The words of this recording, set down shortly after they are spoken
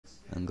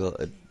and go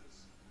to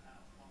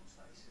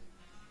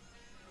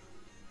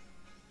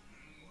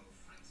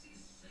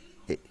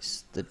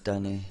it's the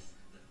Danny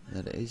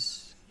that it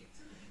is.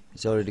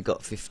 He's already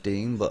got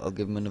 15, but I'll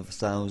give him another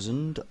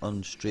 1,000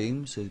 on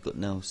stream, so he's got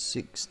now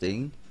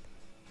 16.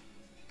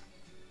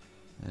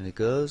 There he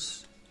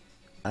goes.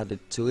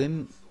 Added to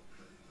him.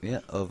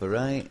 Yeah,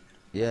 overwrite.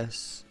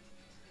 Yes.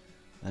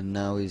 And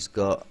now he's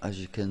got, as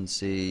you can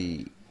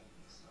see,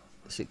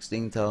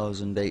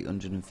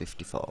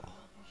 16,854.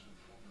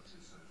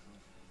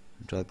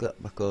 Drag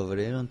that back over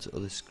here onto the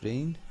other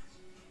screen.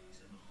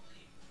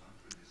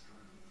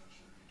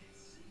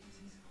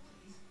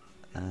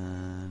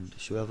 And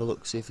should we have a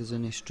look, see if there's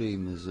any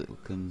streamers that we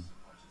can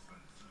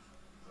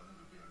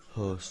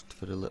host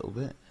for a little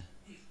bit.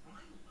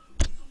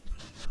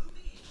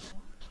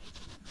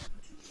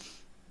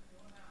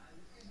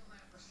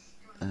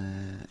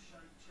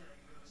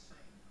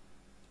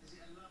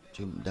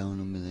 Jump down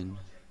a million.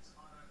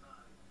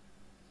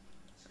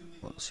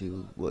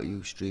 What are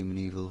you streaming,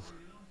 Evil?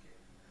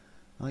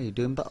 Oh, you're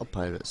doing Battle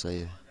Pirates, are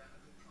you?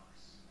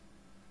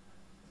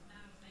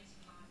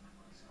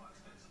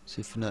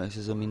 See if you notice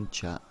as I'm in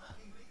chat.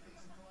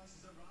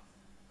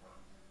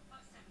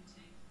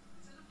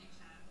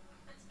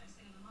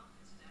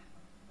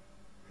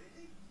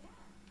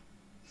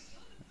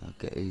 I'll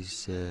get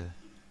his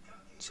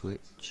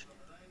Twitch.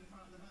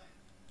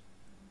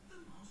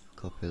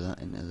 Copy that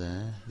into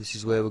there. This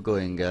is where we're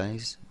going,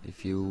 guys.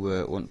 If you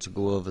want to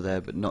go over there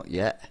but not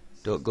yet,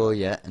 don't go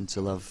yet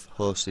until I've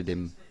hosted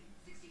him.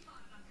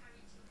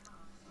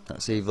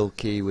 That's Evil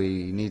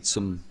Kiwi. He needs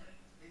some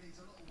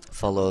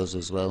follows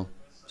as well,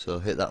 so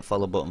hit that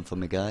follow button for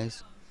me,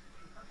 guys.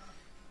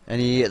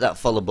 And you hit that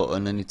follow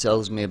button and he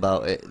tells me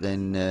about it,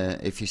 then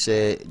if you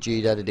say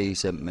G Daddy D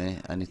sent me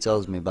and he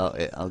tells me about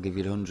it, I'll give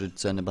you 100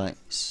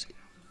 centibytes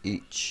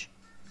each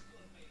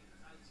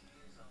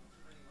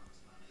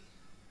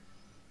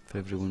for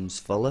everyone's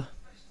follow.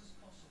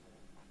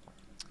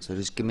 So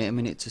just give me a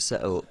minute to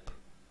set up.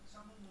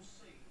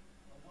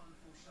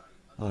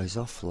 Oh, he's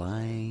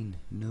offline.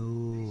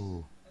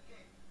 No.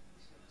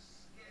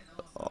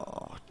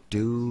 Oh,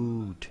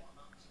 dude.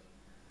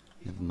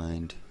 Never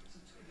mind.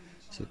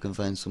 See if I can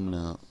find someone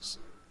else.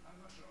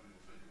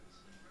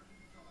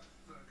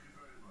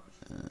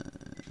 I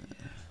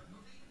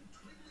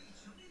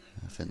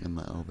think they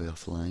might all be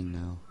offline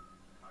now.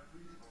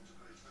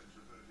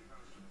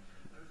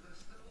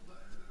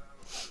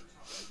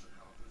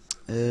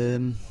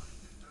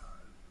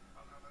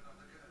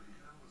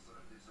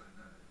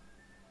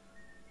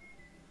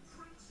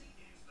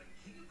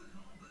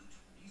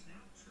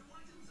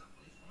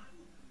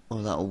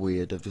 Oh, that was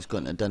weird. I've just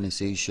gone to Danny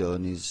C show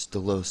and he's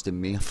still hosting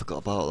me. I forgot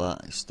about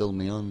that. It's still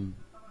me on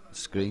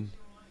screen.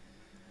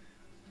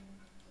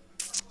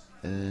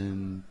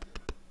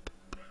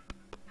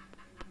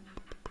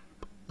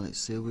 Let's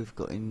see what we've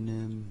got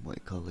in what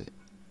do you call it?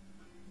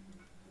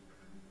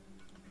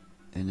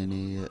 In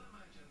any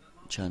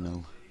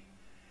channel.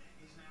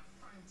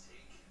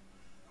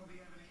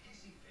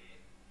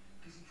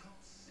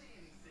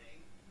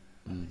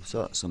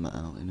 Sort something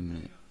out in a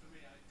minute.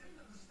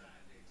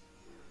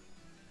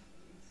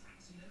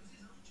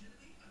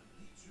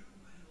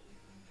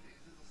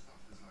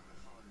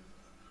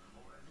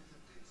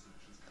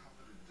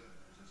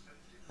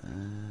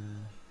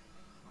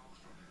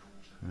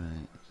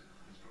 Right.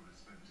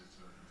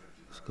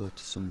 Let's go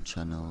to some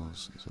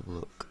channels. Let's have a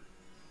look.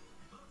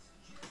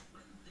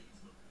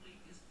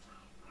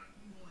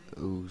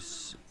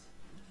 Who's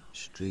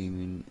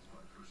streaming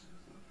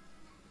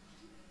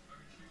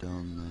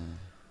down there?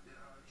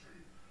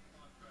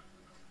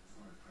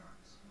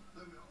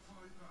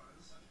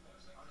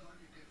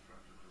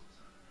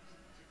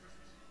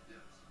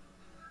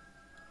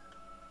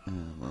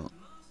 Well.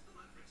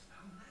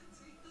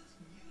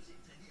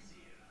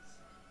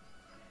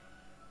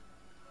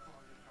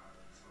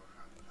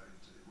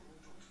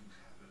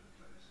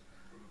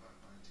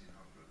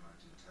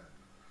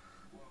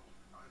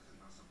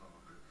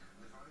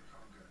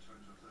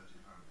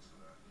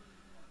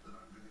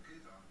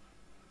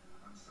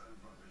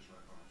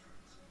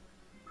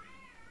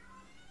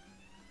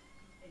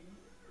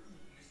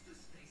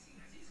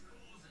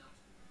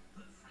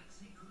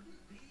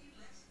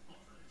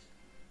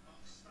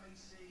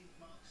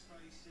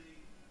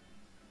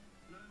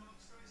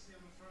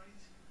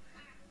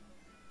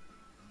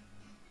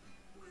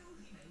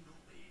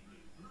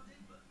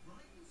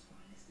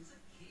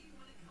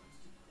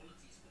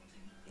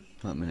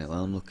 Wait a minute,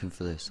 while I'm looking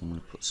for this, I'm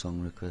going to put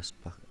songs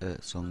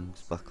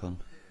back on.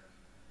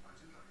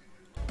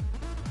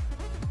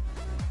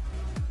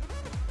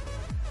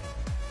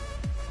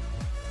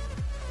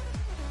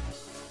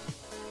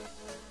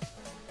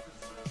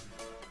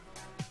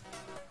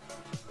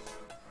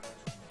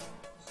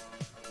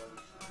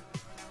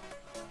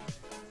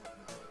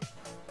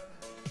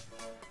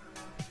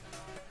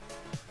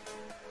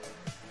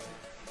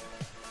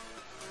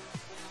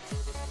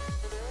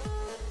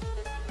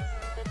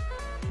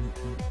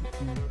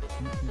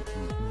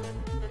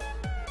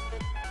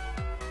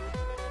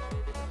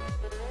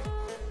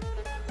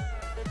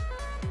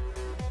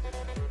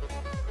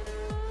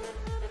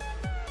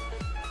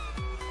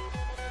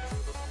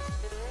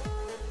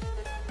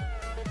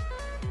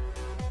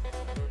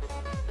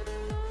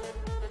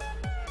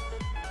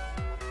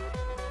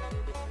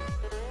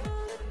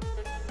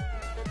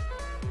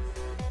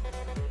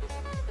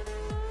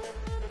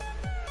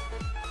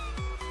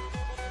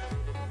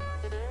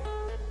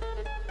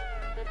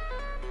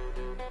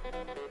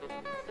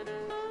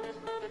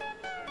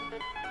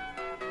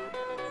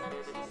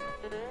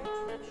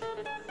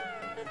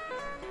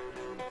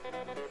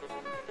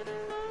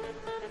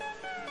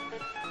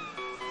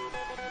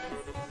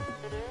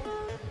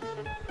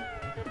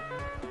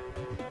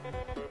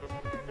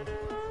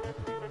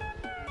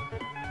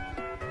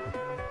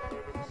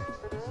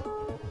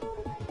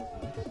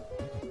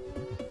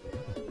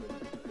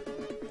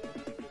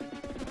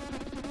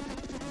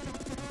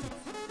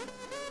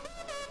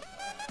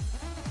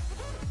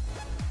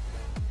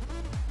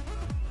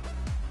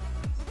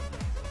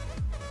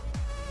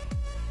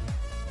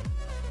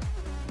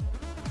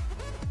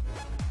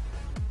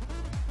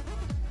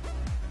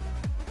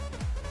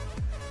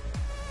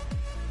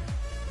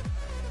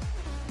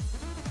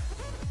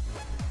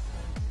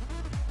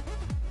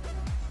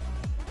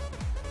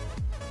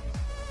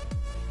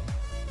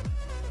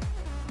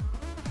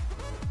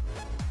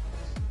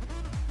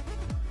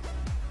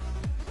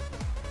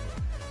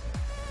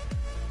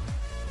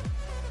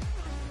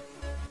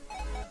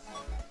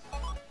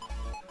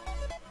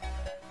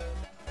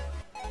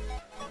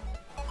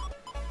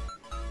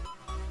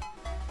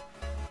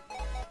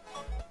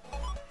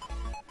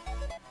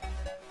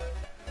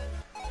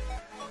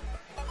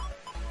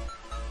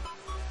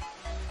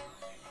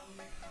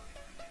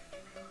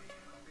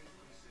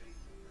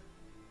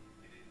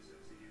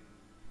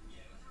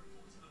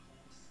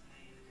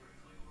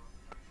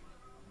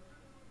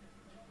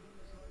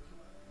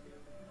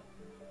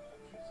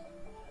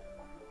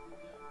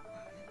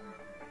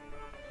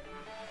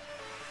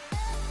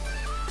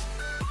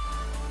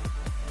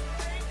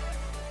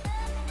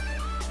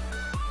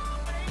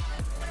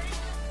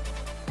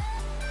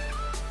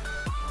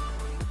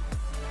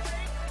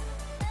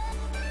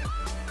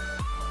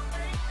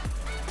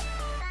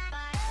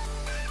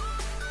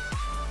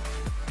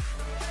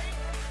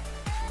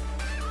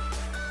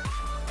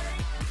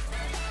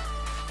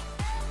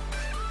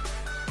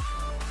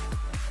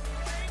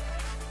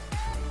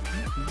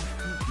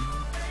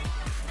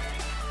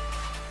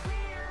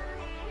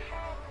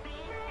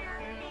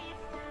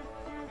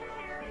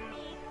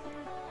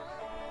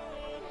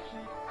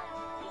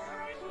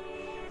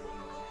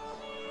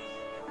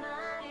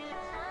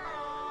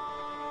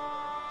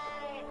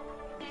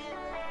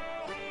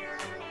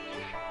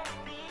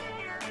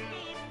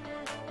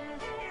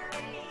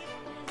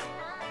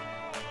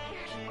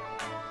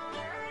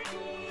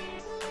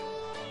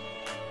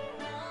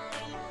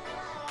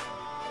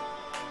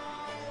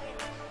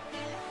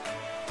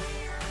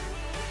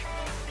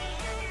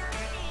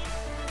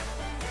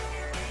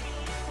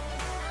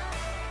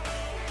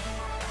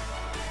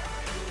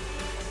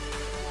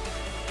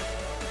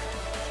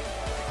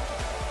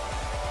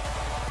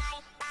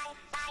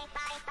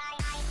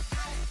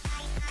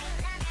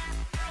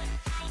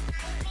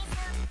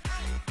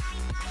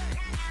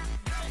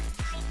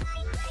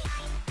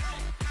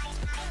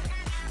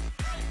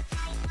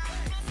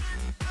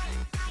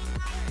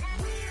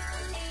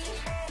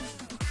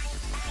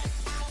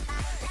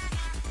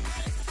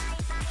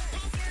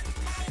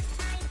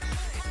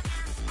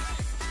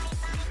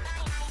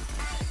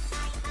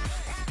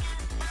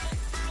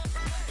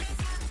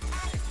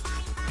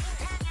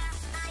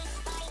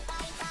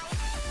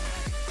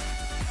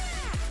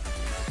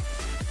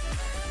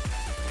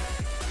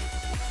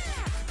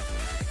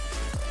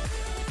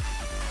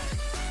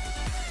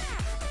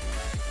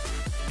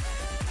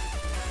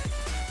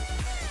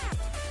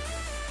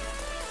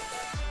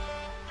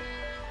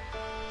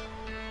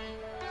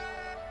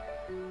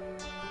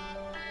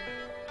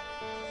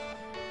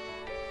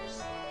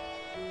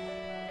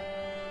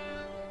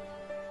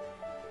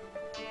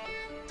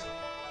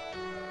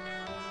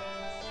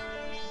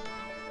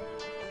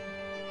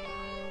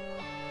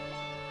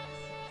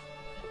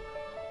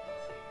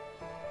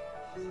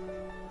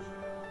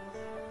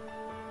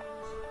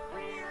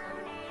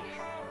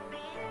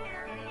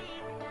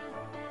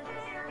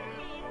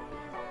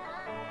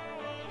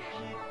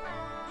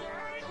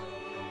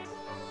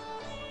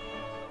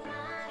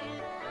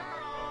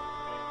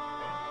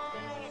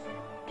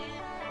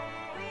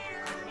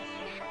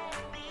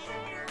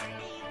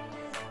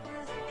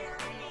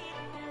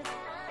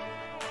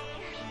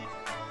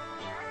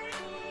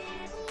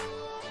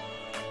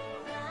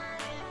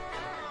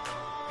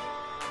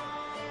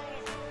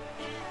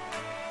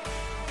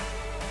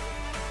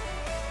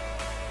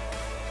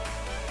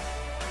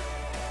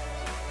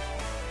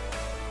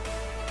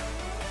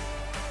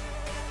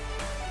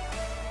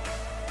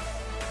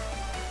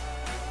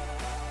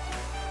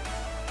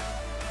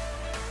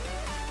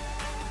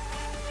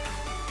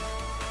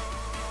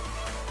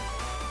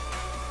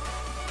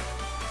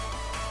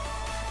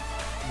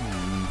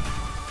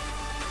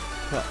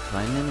 Can't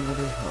find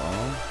anybody at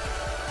all.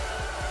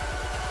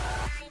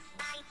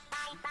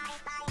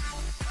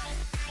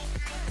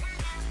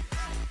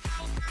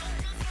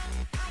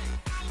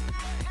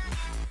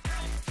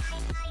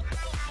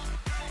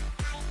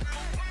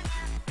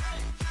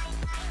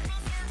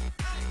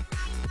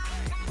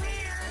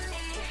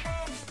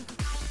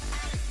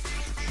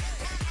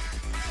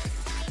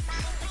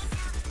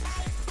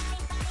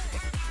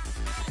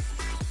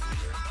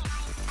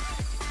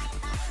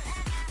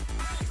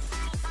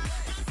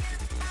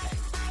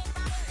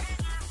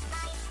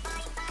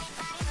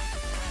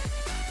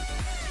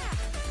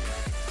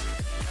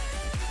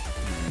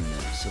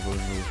 Let's have a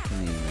look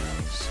in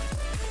emails.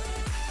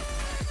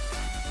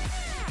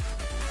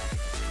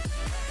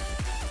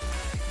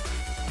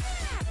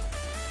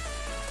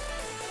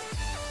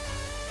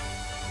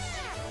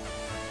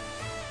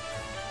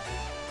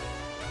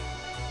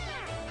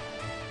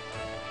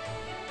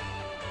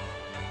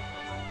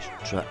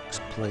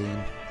 Tracks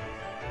playing.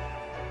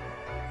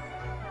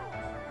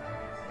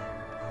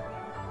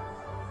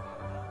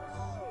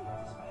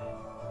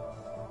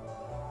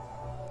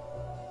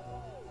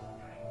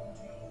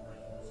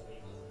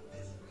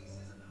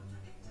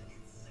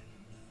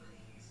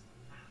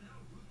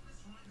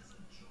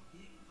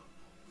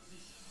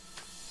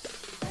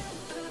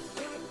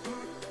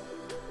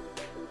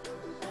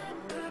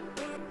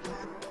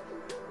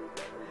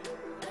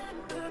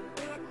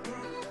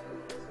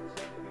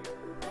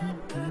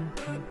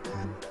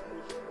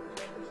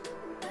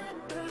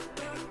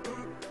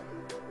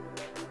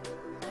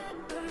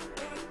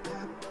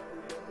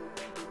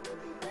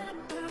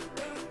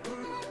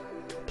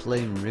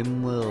 Playing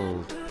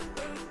Rimworld.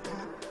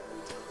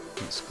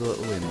 Let's go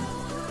to him.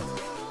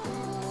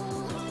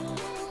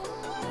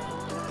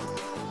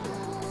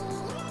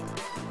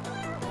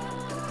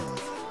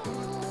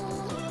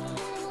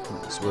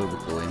 That's where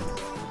we're going.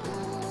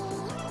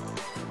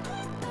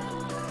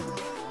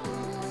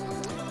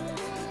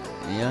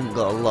 He hasn't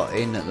got a lot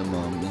in at the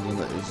moment.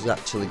 He's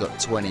actually got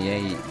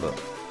 28, but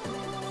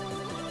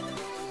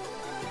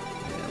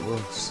yeah, we'll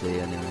see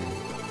anyway.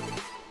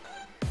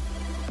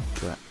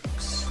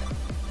 Tracks.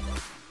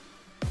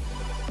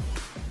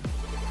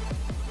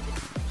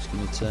 Just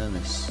gonna turn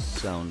this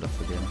sound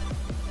off again.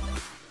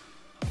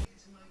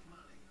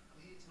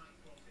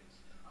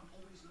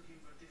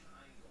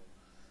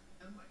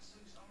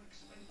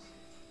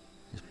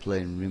 He's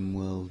playing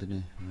Rimworld, isn't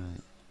he?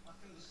 Right.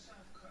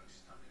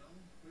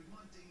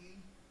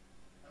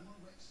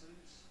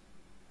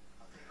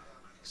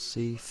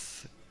 See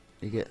if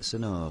he gets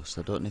an host.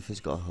 I don't know if he's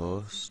got a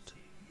host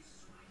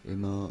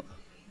emote.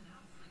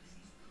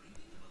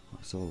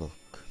 Let's all look.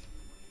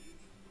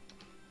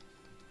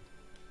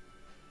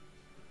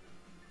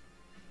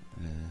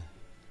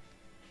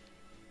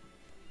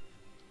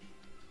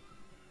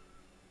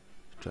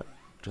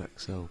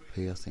 Drax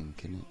LP, I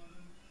think, innit?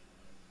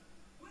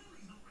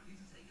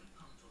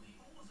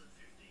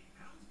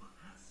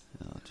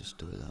 I'll just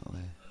do it that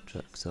way.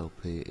 Drax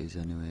LP it is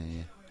anyway,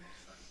 yeah.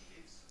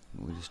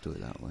 We'll just do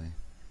it that way.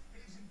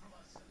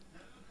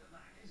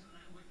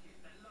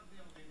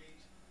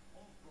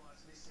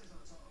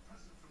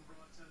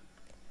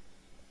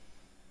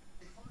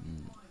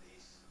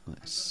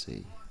 Let's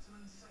see.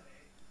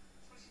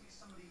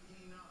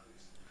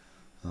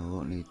 Oh, I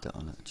won't need that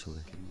on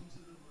actually.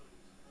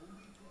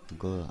 I'll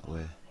go that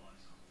way.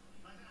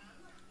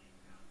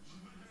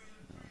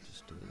 I'll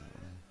just do it that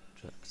way.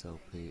 Drax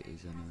LP it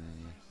is anyway,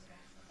 yeah.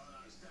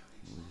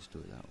 We'll just do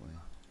it that way.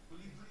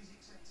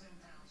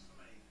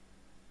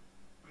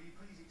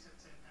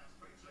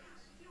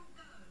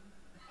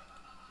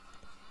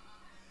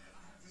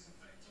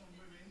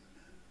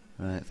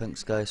 Right,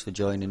 thanks guys for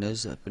joining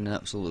us. It's been an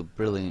absolutely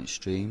brilliant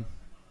stream.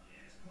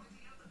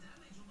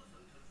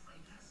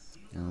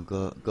 And I'll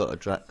go to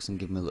Drax and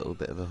give him a little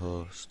bit of a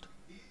host.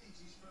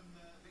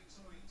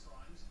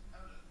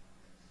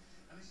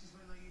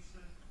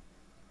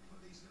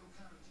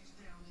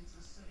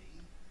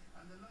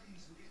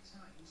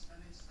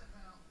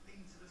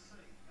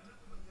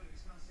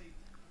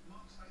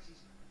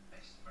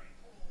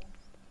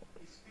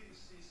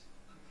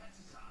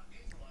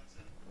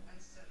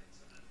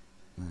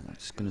 Right, I'm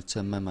just going to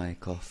turn my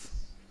mic off.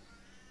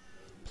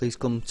 please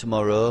come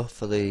tomorrow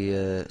for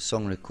the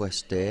song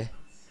request day.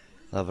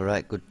 We'll have a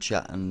right good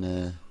chat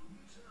and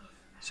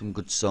some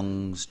good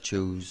songs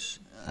choose,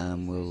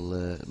 and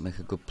we'll make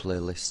a good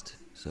playlist.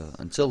 So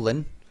until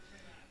then,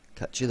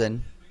 catch you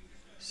then.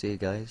 See you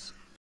guys.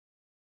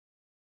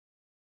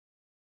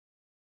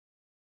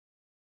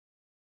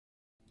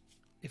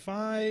 If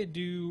I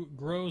do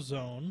grow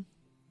zone,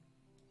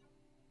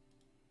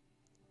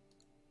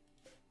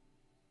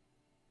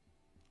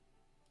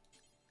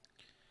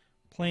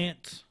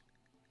 plant,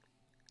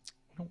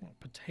 I don't want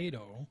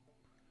potato,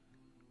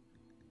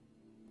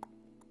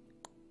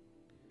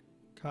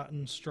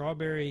 cotton,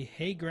 strawberry,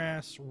 hay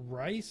grass,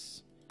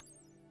 rice,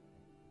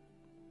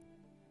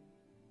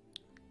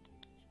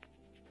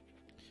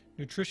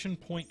 nutrition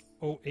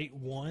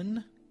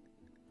 0.081,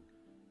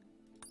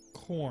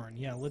 corn.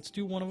 Yeah, let's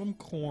do one of them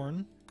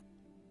corn.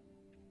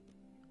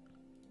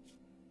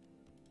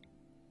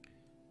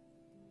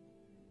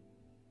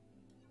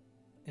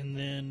 And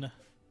then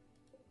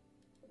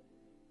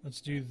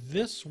let's do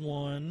this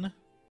one